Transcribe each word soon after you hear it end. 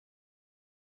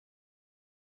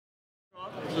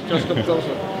So just come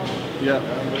closer. Yeah,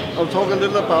 I'll talk a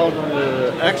little about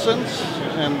accents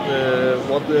and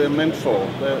what they're meant for.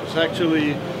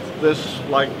 There's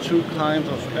like two kinds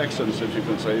of accents, if you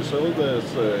can say so.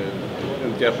 There's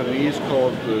in Japanese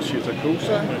called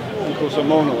shitakusa and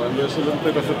kusamono, and there's a little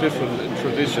bit of a difference in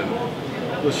tradition.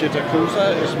 The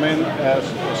shitakusa is meant as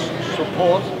a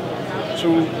support to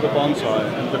the bonsai,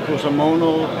 and the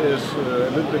kusamono is a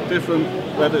little bit different.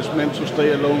 That is meant to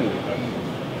stay alone.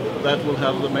 That will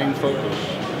have the main focus.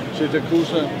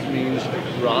 Shitakusa means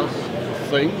a grass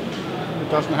thing. It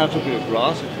doesn't have to be a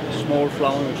grass, it's a small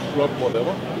flowering shrub, whatever.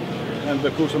 And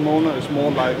the kusamono is more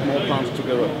like more plants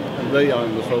together, and they are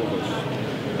in the focus.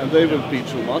 And they will be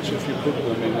too much if you put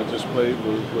them in a display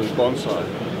with bonsai.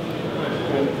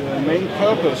 And the main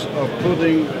purpose of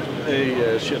putting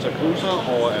a shitakusa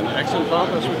or an accent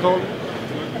plant, as we call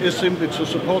it, is simply to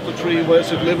support the tree. Where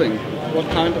is it living? What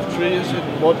kind of tree is it?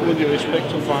 What will you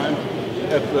expect to find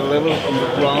at the level on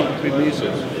the ground beneath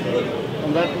it?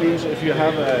 And that means if you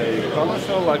have a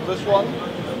conifer like this one,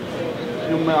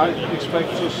 you might expect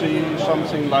to see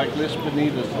something like this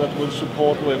beneath it that will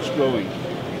support where it's growing.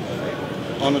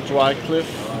 On a dry cliff,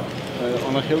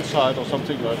 on a hillside or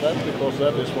something like that, because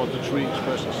that is what the tree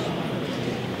expresses.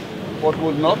 What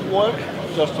would not work,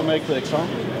 just to make the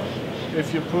example,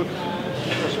 if you put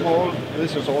a small,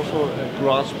 this is also a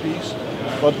grass piece,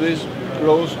 but this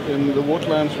grows in the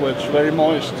woodlands where it's very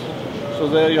moist. So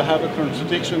there you have a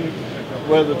contradiction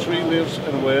where the tree lives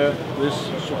and where this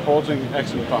supporting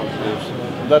accent plant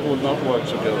lives. That will not work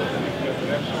together.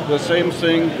 The same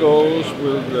thing goes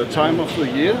with the time of the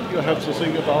year. You have to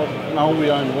think about, now we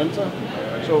are in winter.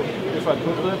 So if I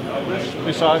put this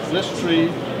beside this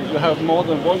tree, you have more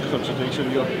than one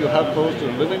contradiction. You have both the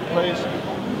living place,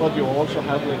 but you also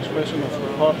have the expression of the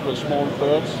pot with small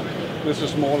birds. This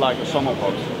is more like a summer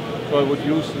pot. So I would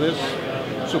use this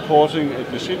supporting a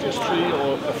deciduous tree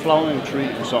or a flowering tree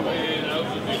in summer.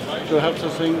 So you have to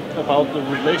think about the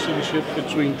relationship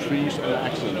between trees and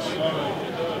accents.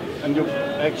 And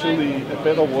actually, a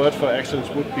better word for accents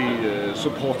would be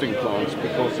supporting plants,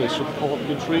 because they support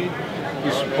the tree,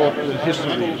 they support the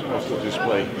history of the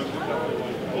display.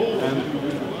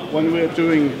 And when we're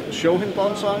doing shohin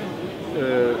bonsai,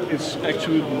 it's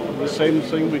actually the same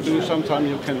thing we do. Sometimes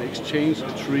you can exchange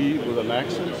a tree with an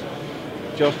accent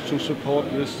just to support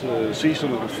this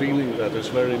seasonal feeling that is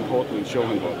very important in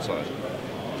shohin bonsai.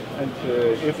 And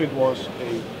if it was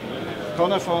a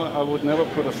conifer, I would never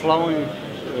put a flowering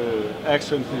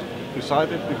accent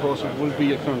beside it, because it will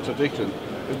be a contradiction.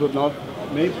 It would not.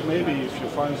 Maybe if you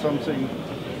find something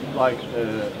like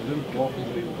a little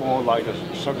more like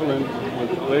a succulent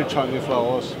with very tiny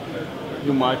flowers,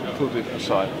 you might put it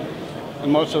aside.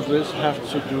 And much of this has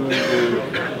to do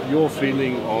with your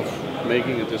feeling of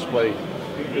making a display.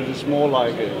 It is more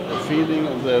like a feeling,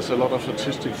 and there's a lot of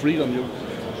artistic freedom.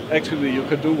 Actually, you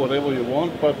can do whatever you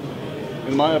want, but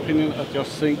in my opinion, I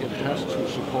just think it has to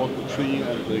support the tree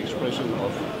and the expression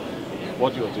of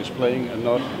what you're displaying, and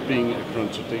not being a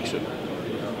contradiction.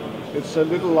 It's a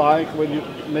little like when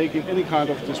you're making any kind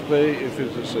of display, if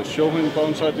it is a shohin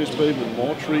bonsai display with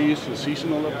more trees, a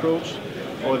seasonal approach,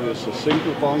 or it is a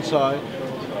single bonsai.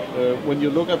 When you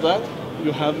look at that,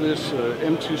 you have this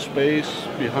empty space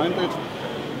behind it.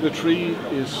 The tree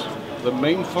is the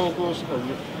main focus,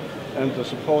 and the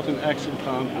supporting accent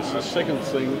plant is the second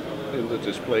thing in the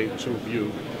display to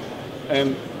view.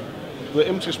 And the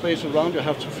empty space around you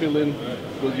have to fill in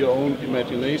with your own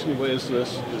imagination. Where is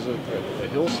this? Is it a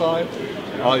hillside?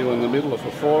 Are you in the middle of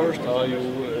a forest? Are you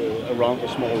around a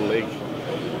small lake?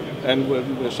 And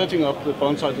when we're setting up the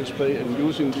bonsai display and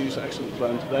using these accent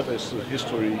plants, that is the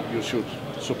history you should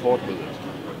support with it.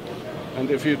 And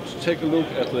if you take a look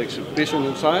at the exhibition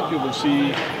inside, you will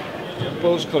see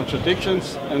both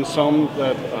contradictions and some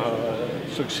that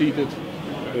succeeded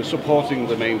supporting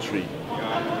the main tree.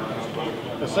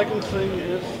 The second thing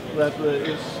is that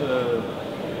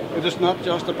it is not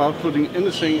just about putting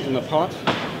anything in a pot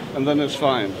and then it's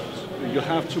fine. You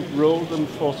have to grow them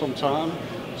for some time,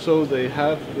 so they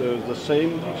have the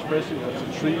same expression as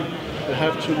a tree. They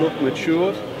have to look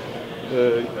matured.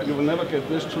 You will never get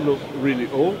this to look really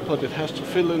old, but it has to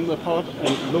fill in the pot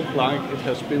and look like it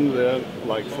has been there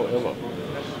like forever.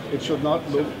 It should not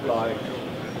look like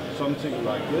something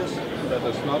like this that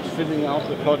is not filling out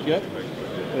the pot yet.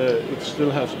 It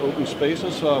still has open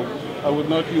spaces, so I would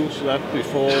not use that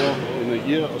before in a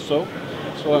year or so.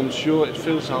 So I'm sure it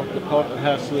fills out the pot and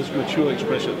has this mature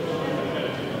expression.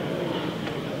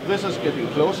 This is getting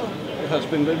closer. It has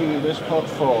been living in this pot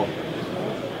for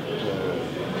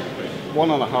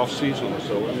 1.5 seasons or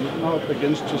so, and now it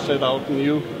begins to set out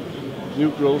new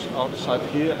new growth outside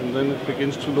here, and then it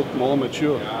begins to look more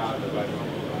mature.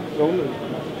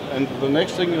 And the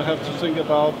next thing you have to think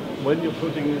about when you're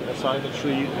putting aside a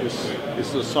tree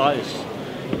is the size.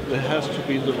 There has to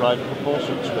be the right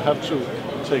proportions. You have to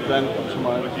take that into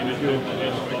mind. If you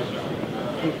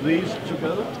put these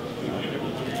together,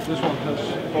 this one has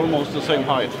almost the same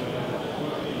height.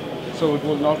 So it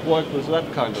will not work with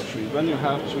that kind of tree. Then you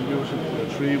have to use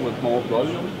a tree with more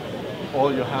volume,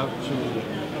 or you have to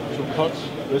cut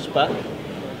this back.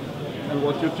 And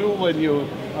what you do when you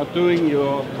are doing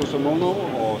your kusamono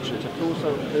or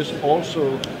chitakusa is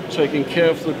also taking care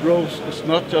of the growth. It's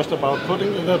not just about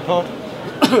putting it in a pot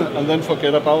and then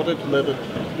forget about it, let it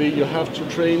be. You have to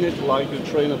train it like you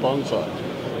train a bonsai.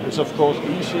 It's of course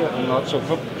easier and not so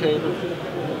complicated,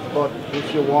 but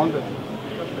if you want a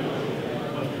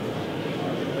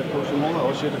kusamono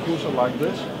or chitakusa like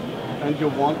this, and you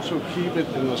want to keep it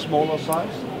in a smaller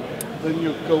size, then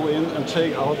you go in and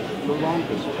take out the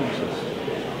longest pieces.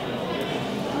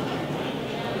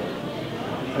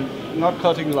 And not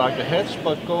cutting like a hedge,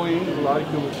 but going like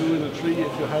you would do in a tree.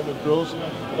 If you have a growth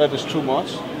that is too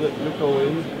much, you go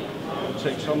in and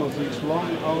take some of these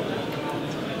long out,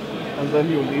 and then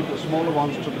you leave the smaller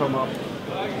ones to come up.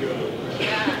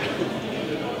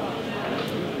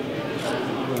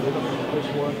 This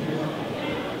one here.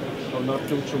 I'll not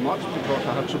do too much because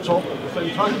I have to talk at the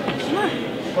same time.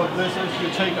 But this is, you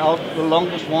take out the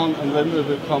longest one and then they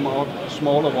will come out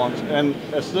smaller ones. And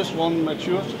as this one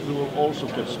matures, it will also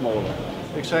get smaller.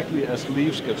 Exactly as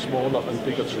leaves get smaller and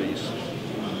bigger trees.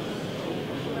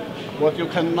 What you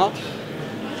cannot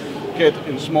get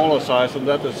in smaller size, and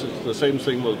that is the same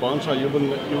thing with bonsai, you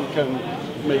can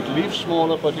make leaves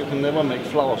smaller, but you can never make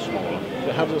flowers smaller.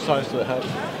 They have the size they have.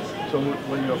 So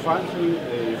when you're finding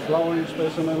a flowering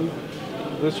specimen,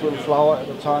 this will flower at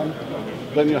a time.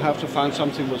 Then you have to find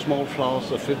something with small flowers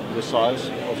that fit the size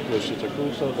of the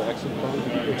shitakusa, the accent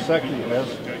plant, exactly as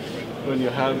when you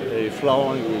have a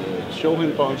flowering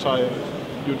shohin bonsai,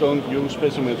 you don't use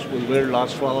specimens with very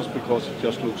large flowers because it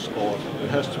just looks odd. It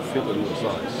has to fit in the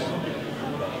size.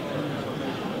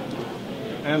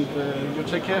 And you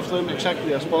take care of them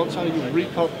exactly as bonsai. You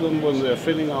repot them when they're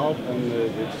filling out and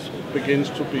it begins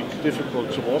to be difficult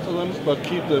to water them, but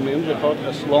keep them in the pot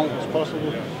as long as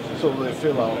possible so they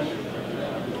fill out.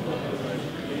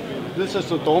 This is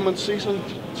the dormant season,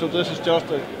 so this is just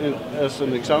as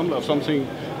an example of something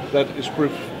that is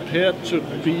prepared to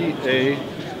be a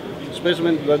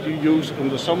specimen that you use in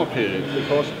the summer period,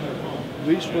 because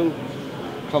these will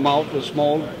come out with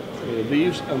small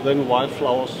leaves and then white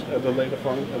flowers at a later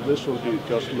point, and this will be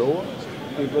just lower,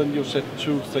 and then you set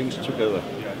two things together.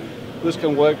 This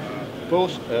can work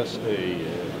both as a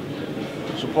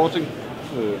supporting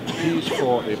piece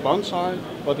for a bonsai,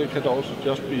 but it can also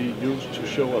just be used to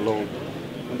show alone.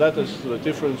 And that is the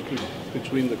difference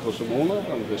between the kusamono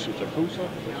and the shitakusa.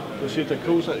 The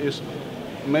shitakusa is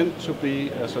meant to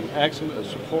be as an accent, a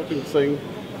supporting thing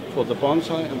for the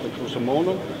bonsai, and the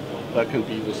kusamono, that can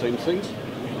be the same things,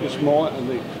 is more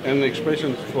an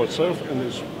expression for itself and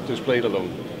is displayed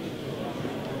alone.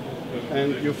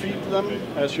 And you feed them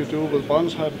as you do with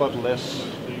bonsai, but less.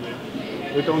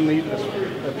 We don't need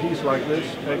a piece like this.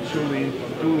 Actually,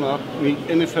 do not need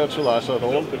any fertilizer at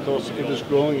all because it is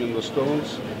growing in the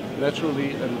stones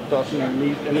naturally and doesn't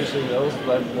need anything else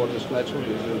than what is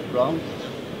naturally in the ground.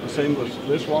 The same with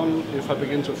this one. If I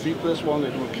begin to feed this one,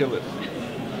 it will kill it.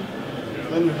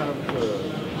 Then you have,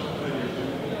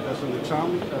 as an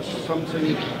example, as something,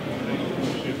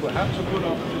 if I have to put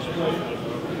up a display,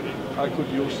 I could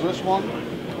use this one.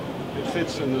 It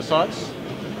fits in the size.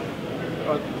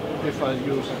 But if I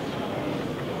use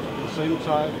the same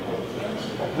type,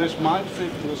 this might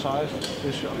fit in the size,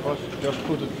 but just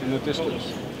put it in a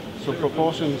distance. So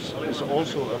proportions is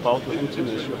also about the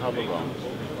emptiness you have around.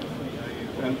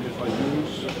 And if I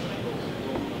use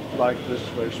like this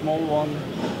very small one,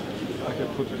 I can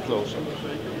put it closer.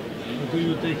 Do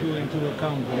you take into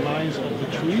account the lines of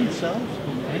the tree itself,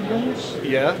 the angles?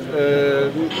 Yeah,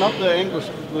 not the angles.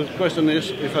 The question is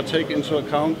if I take into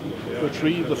account the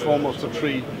tree, the form of the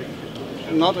tree.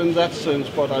 Not in that sense,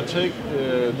 but I take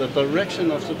the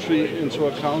direction of the tree into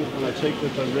account, and I take the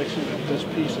direction of this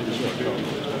piece into account.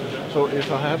 So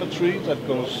if I have a tree that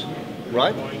goes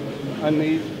right, I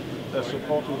need a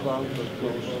supporting plant that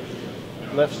goes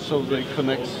left so they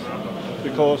connect,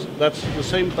 because that's the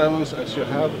same balance as you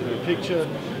have in a picture.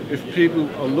 If people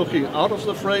are looking out of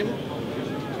the frame,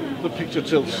 the picture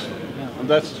tilts, and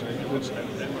that's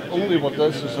only what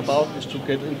this is about, is to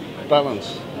get in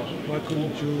balance. Why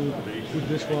couldn't you put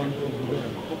this one over there?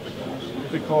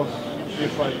 Because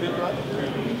if I did that,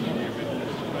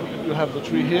 you have the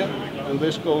tree here, and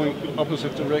this going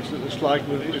opposite direction. It's like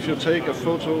if you take a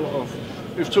photo of,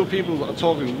 if two people are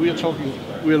talking, we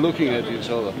are looking at each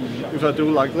other. If I do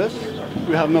like this,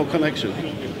 we have no connection,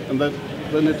 and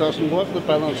then it doesn't work, the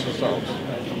balance is out.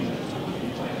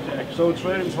 So it's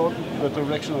very important the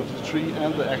direction of the tree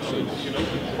and the accents,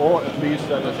 or at least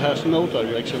that it has no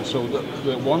direction, so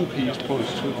the one piece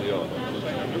points to the other.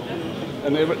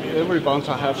 And every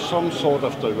bonsai has some sort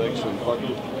of direction, but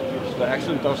the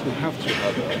accent doesn't have to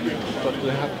have it, but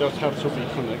they just have to be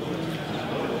connected.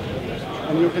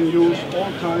 And you can use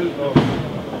all kinds of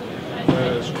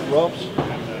scrubs,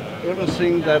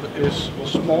 everything that is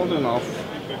small enough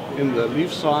in the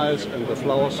leaf size and the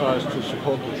flower size to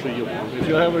support the tree you want. If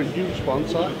you have a huge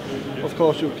bonsai, of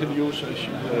course you can use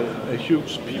a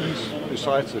huge piece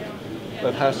besides it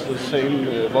that has the same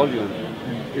volume.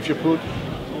 If you put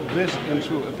this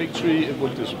into a big tree, it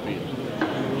will disappear.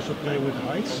 You also play with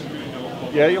heights?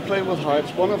 Yeah, you play with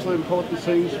heights. One of the important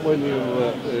things when you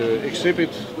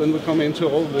exhibit, when we come into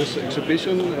all this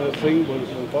exhibition thing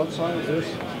with bonsai, is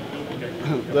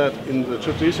that in the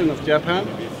tradition of Japan,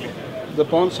 the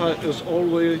bonsai is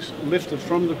always lifted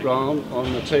from the ground on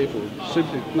a table,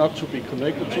 simply not to be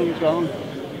connected to the ground.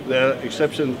 There are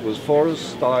exceptions with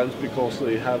forest styles because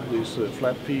they have this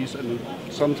flat piece and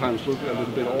sometimes look a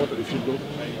little bit odd if you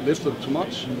lift them too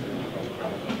much.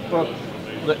 But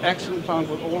the accent plant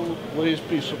will always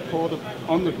be supported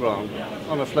on the ground,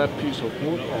 on a flat piece of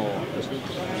wood or a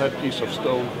flat piece of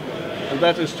stone. And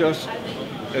that is just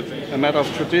a matter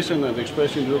of tradition and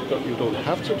expression. You don't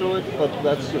have to do it, but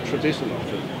that's the tradition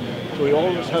of it. So we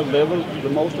always have level. The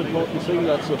most important thing,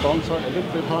 that's the bonsai a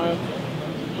little bit higher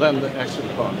than the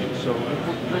accent plant. So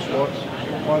this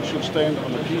one should stand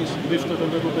on a piece, lift it a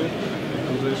little bit,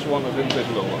 and this one a little bit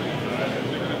lower.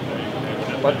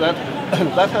 But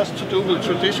that has to do with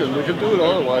tradition. We can do it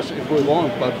otherwise if we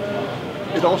want, but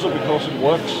it also because it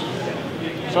works.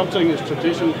 Something is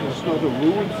tradition, it's not a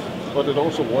rule, but it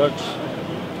also works.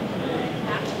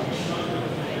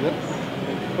 Yep.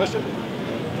 Question?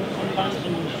 Sometimes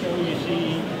in the show you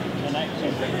see an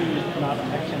accent tree, not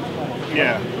an accent plant.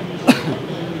 Yeah.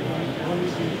 When you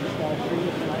use a tree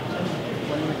as an accent,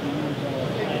 when you use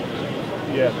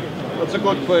Yeah, that's a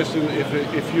good question.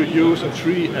 If you use a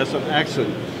tree as an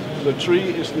accent, the tree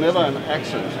is never an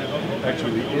accent.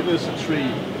 Actually, it is a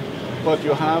tree. But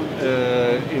you have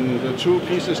in the two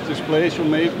pieces displays you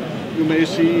may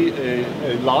see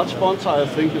a large bonsai. I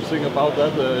think you think about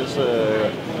that. There's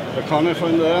a conifer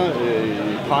in there,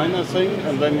 a pine, I think,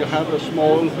 and then you have a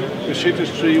small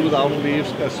deciduous tree without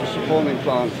leaves as a supporting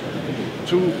plant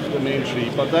to the main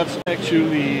tree. But that's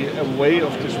actually a way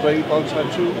of displaying bonsai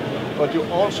too. But you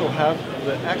also have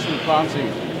the accent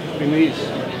planting beneath,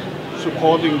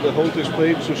 supporting the whole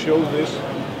display to show this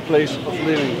place of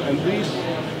living. And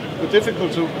the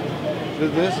difficulty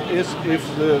with this is if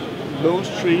the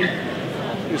lowest tree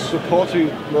is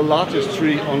supporting the largest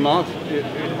tree or not.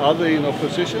 Are they in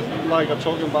opposition? Like I'm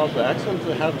talking about the accent,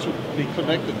 they have to be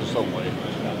connected in some way.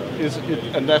 Is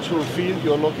it a natural field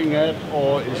you're looking at,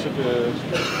 or is it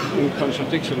in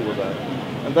contradiction with that?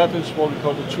 And that is what we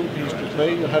call the two-piece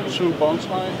display. You have two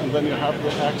bonsai, and then you have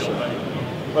the accent.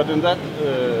 But in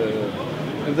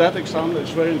that example,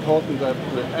 it's very important that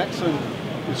the accent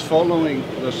is following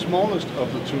the smallest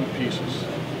of the two pieces.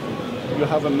 You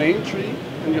have a main tree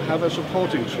and you have a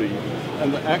supporting tree,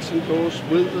 and the accent goes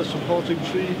with the supporting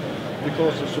tree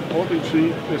because the supporting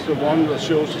tree is the one that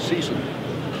shows the season.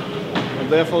 And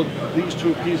therefore these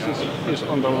two pieces is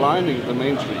underlining the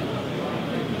main tree.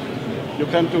 You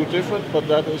can do different, but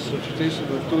that is the tradition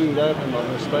of doing that and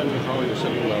understanding how you're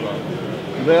setting that up.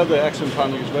 And there the accent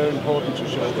planting is very important to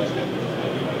show that.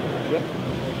 Yeah.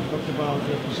 Talked about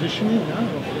the positioning of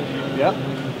the yeah.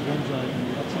 bonsai and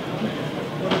the accent plant.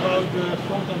 What about the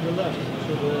front and the left?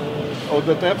 So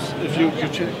the depth,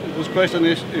 this question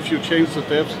is if you change the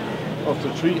depth of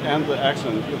the tree and the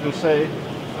accent, you can say,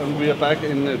 and we are back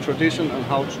in tradition and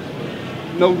how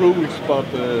no rules, but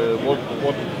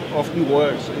what often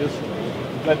works is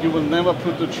that you will never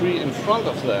put the tree in front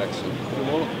of the accent.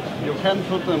 You can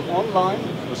put them on line,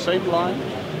 the same line,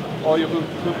 or you will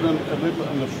put them a little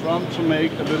in the front to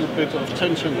make a little bit of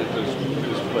tension in this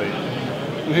display.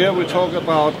 And here we talk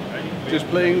about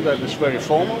displaying that is very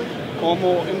formal or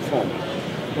more informal.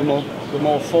 The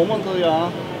more formal they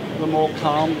are, the more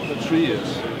calm the tree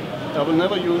is. I will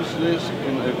never use this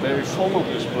in a very formal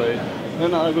display.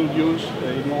 Then I will use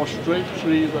a more straight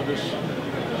tree that is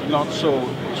not so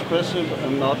expressive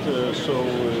and not so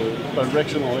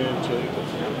direction oriented.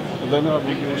 And then I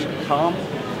will use a calm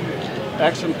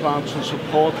accent plant to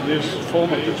support this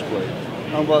formal display.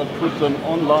 And I'll put them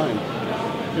on line.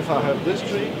 If I have this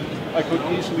tree, I could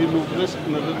easily move this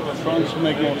in a little bit front to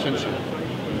make more tension.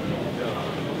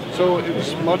 So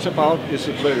it's much about, is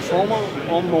it very formal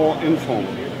or more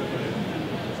informal?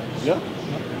 Yeah?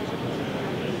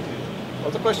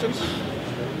 Other questions?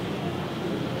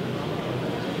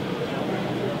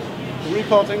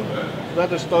 Repotting,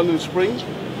 that is done in spring,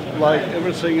 like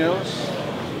everything else.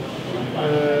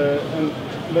 And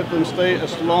let them stay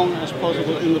as long as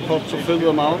possible in the pot to fill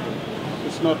them out.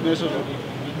 It's not necessary.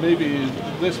 Maybe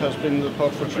this has been in the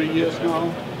pot for 3 years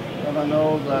now, and I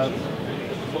know that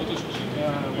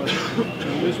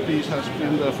this piece has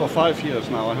been there for 5 years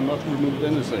now. I have not removed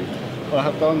anything. What I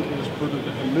have done is put a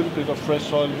little bit of fresh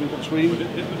soil in between,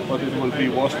 but it will be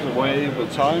washed away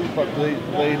with time, but they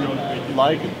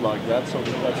like it like that, so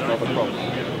that's not a problem.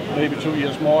 Maybe 2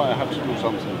 years more I have to do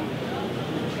something.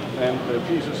 And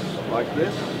pieces like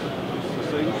this, it's the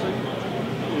same thing.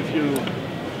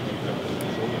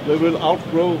 They will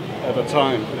outgrow at a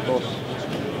time, because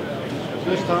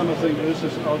this time I think this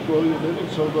is outgrowing a little,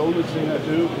 so the only thing I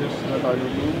do is that I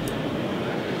remove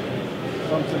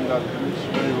something that is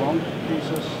very wrong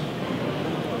pieces,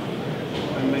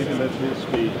 and maybe let this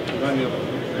be, then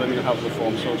you have the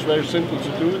form. So it's very simple to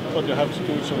do it, but you have to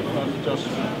do it so it's not just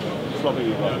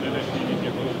flopping it around.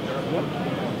 Yeah.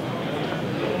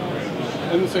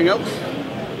 Anything else?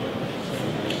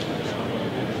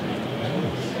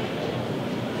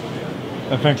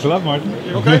 Thanks a lot, Martin.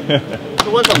 Okay,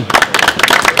 you're welcome.